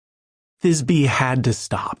Thisbe had to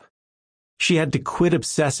stop. She had to quit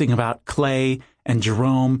obsessing about Clay and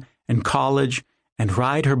Jerome and college and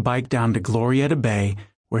ride her bike down to Glorietta Bay,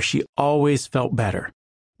 where she always felt better,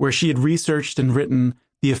 where she had researched and written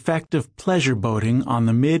The Effect of Pleasure Boating on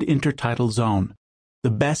the Mid-Intertidal Zone,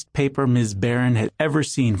 the best paper Ms. Barron had ever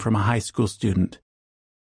seen from a high school student.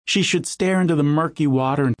 She should stare into the murky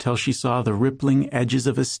water until she saw the rippling edges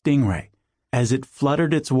of a stingray as it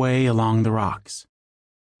fluttered its way along the rocks.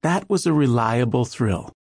 That was a reliable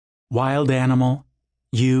thrill. Wild animal,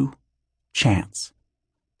 you, chance.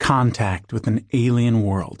 Contact with an alien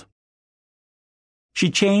world. She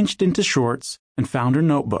changed into shorts and found her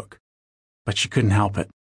notebook, but she couldn't help it.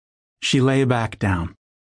 She lay back down.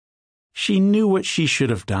 She knew what she should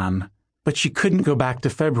have done, but she couldn't go back to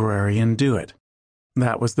February and do it.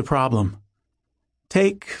 That was the problem.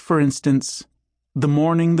 Take, for instance, the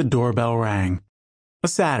morning the doorbell rang. A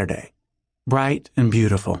Saturday, bright and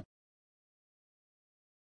beautiful.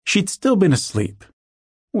 She'd still been asleep,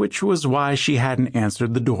 which was why she hadn't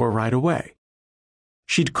answered the door right away.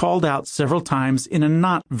 She'd called out several times in a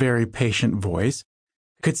not very patient voice,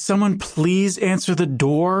 "Could someone please answer the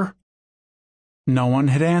door?" No one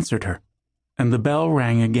had answered her, and the bell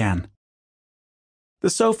rang again. The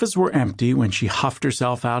sofas were empty when she huffed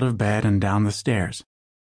herself out of bed and down the stairs.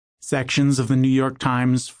 Sections of the New York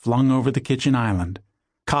Times flung over the kitchen island,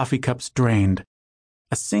 coffee cups drained,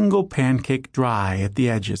 a single pancake dry at the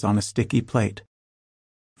edges on a sticky plate.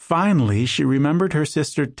 Finally, she remembered her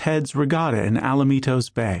sister Ted's regatta in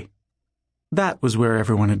Alamitos Bay. That was where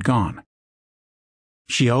everyone had gone.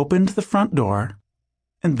 She opened the front door,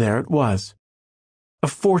 and there it was. A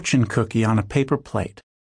fortune cookie on a paper plate.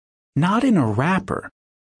 Not in a wrapper,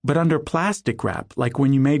 but under plastic wrap, like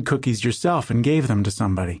when you made cookies yourself and gave them to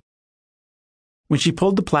somebody. When she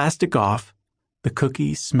pulled the plastic off, the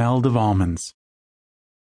cookie smelled of almonds.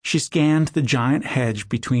 She scanned the giant hedge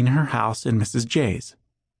between her house and Mrs. J's.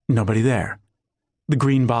 Nobody there. The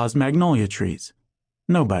green vase magnolia trees.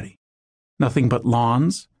 Nobody. Nothing but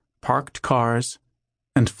lawns, parked cars,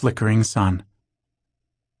 and flickering sun.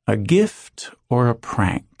 A gift or a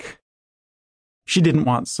prank? She didn't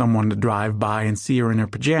want someone to drive by and see her in her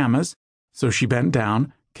pajamas, so she bent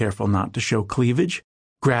down, careful not to show cleavage,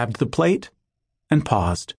 grabbed the plate, and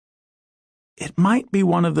paused. It might be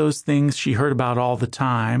one of those things she heard about all the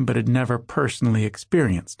time but had never personally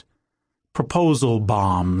experienced. Proposal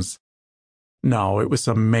bombs. No, it was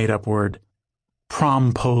some made-up word.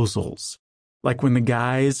 Promposals. Like when the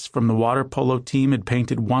guys from the water polo team had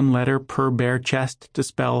painted one letter per bare chest to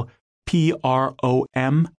spell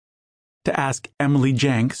P-R-O-M, to ask Emily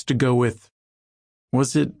Jenks to go with,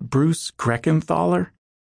 was it Bruce Greckenthaler?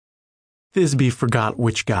 Thisbe forgot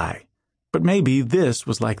which guy, but maybe this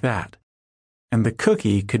was like that. And the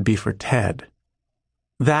cookie could be for Ted.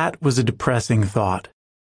 That was a depressing thought.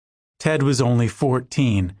 Ted was only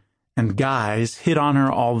 14, and guys hit on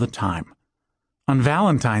her all the time. On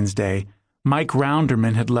Valentine's Day, Mike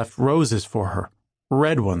Rounderman had left roses for her,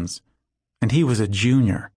 red ones, and he was a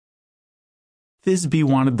junior. Thisbe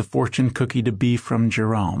wanted the fortune cookie to be from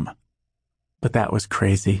Jerome. But that was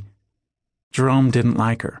crazy. Jerome didn't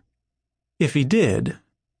like her. If he did,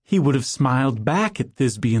 he would have smiled back at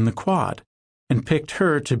Thisbe in the quad and picked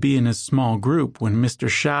her to be in his small group when Mr.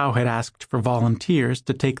 Shao had asked for volunteers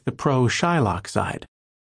to take the pro Shylock side.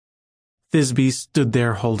 Thisbe stood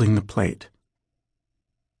there holding the plate.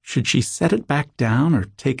 Should she set it back down or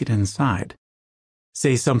take it inside?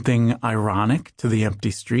 Say something ironic to the empty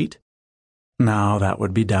street? No, that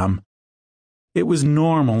would be dumb. It was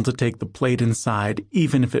normal to take the plate inside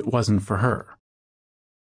even if it wasn't for her.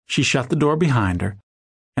 She shut the door behind her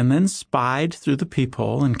and then spied through the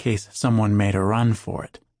peephole in case someone made a run for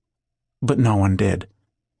it. But no one did.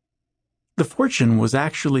 The fortune was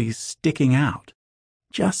actually sticking out,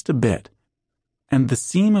 just a bit, and the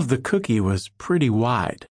seam of the cookie was pretty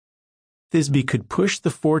wide. Thisbe could push the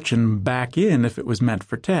fortune back in if it was meant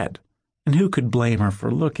for Ted, and who could blame her for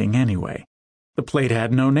looking anyway? The plate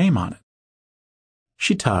had no name on it.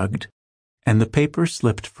 She tugged, and the paper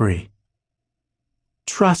slipped free.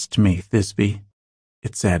 "Trust me, Thisbe,"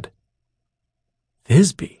 it said.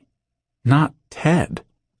 Thisbe, not Ted.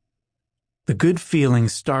 The good feeling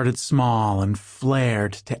started small and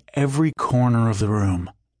flared to every corner of the room.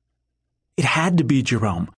 It had to be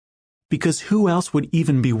Jerome, because who else would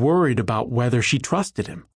even be worried about whether she trusted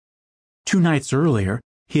him? 2 nights earlier,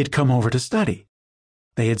 he had come over to study.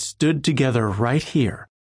 They had stood together right here,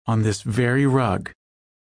 on this very rug.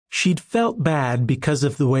 She'd felt bad because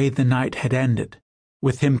of the way the night had ended,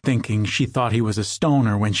 with him thinking she thought he was a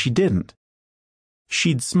stoner when she didn't.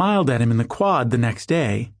 She'd smiled at him in the quad the next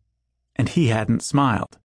day, and he hadn't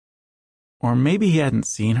smiled. Or maybe he hadn't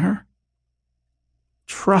seen her?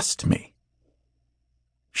 Trust me.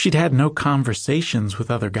 She'd had no conversations with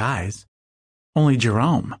other guys, only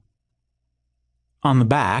Jerome. On the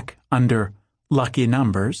back, under lucky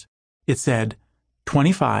numbers, it said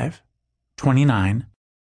 25, 29,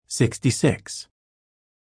 66.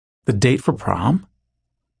 The date for prom?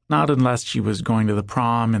 Not unless she was going to the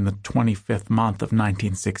prom in the 25th month of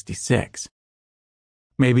 1966.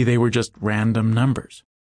 Maybe they were just random numbers.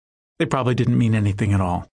 They probably didn't mean anything at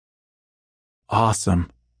all. Awesome,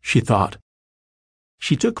 she thought.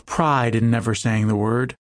 She took pride in never saying the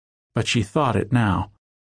word, but she thought it now.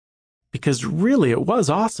 Because really it was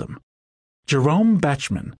awesome. Jerome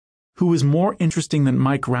Betchman, who was more interesting than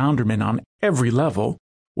Mike Rounderman on every level,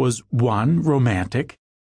 was 1, romantic,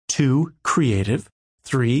 2, creative,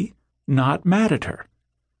 3, not mad at her.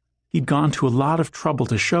 He'd gone to a lot of trouble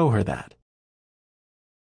to show her that.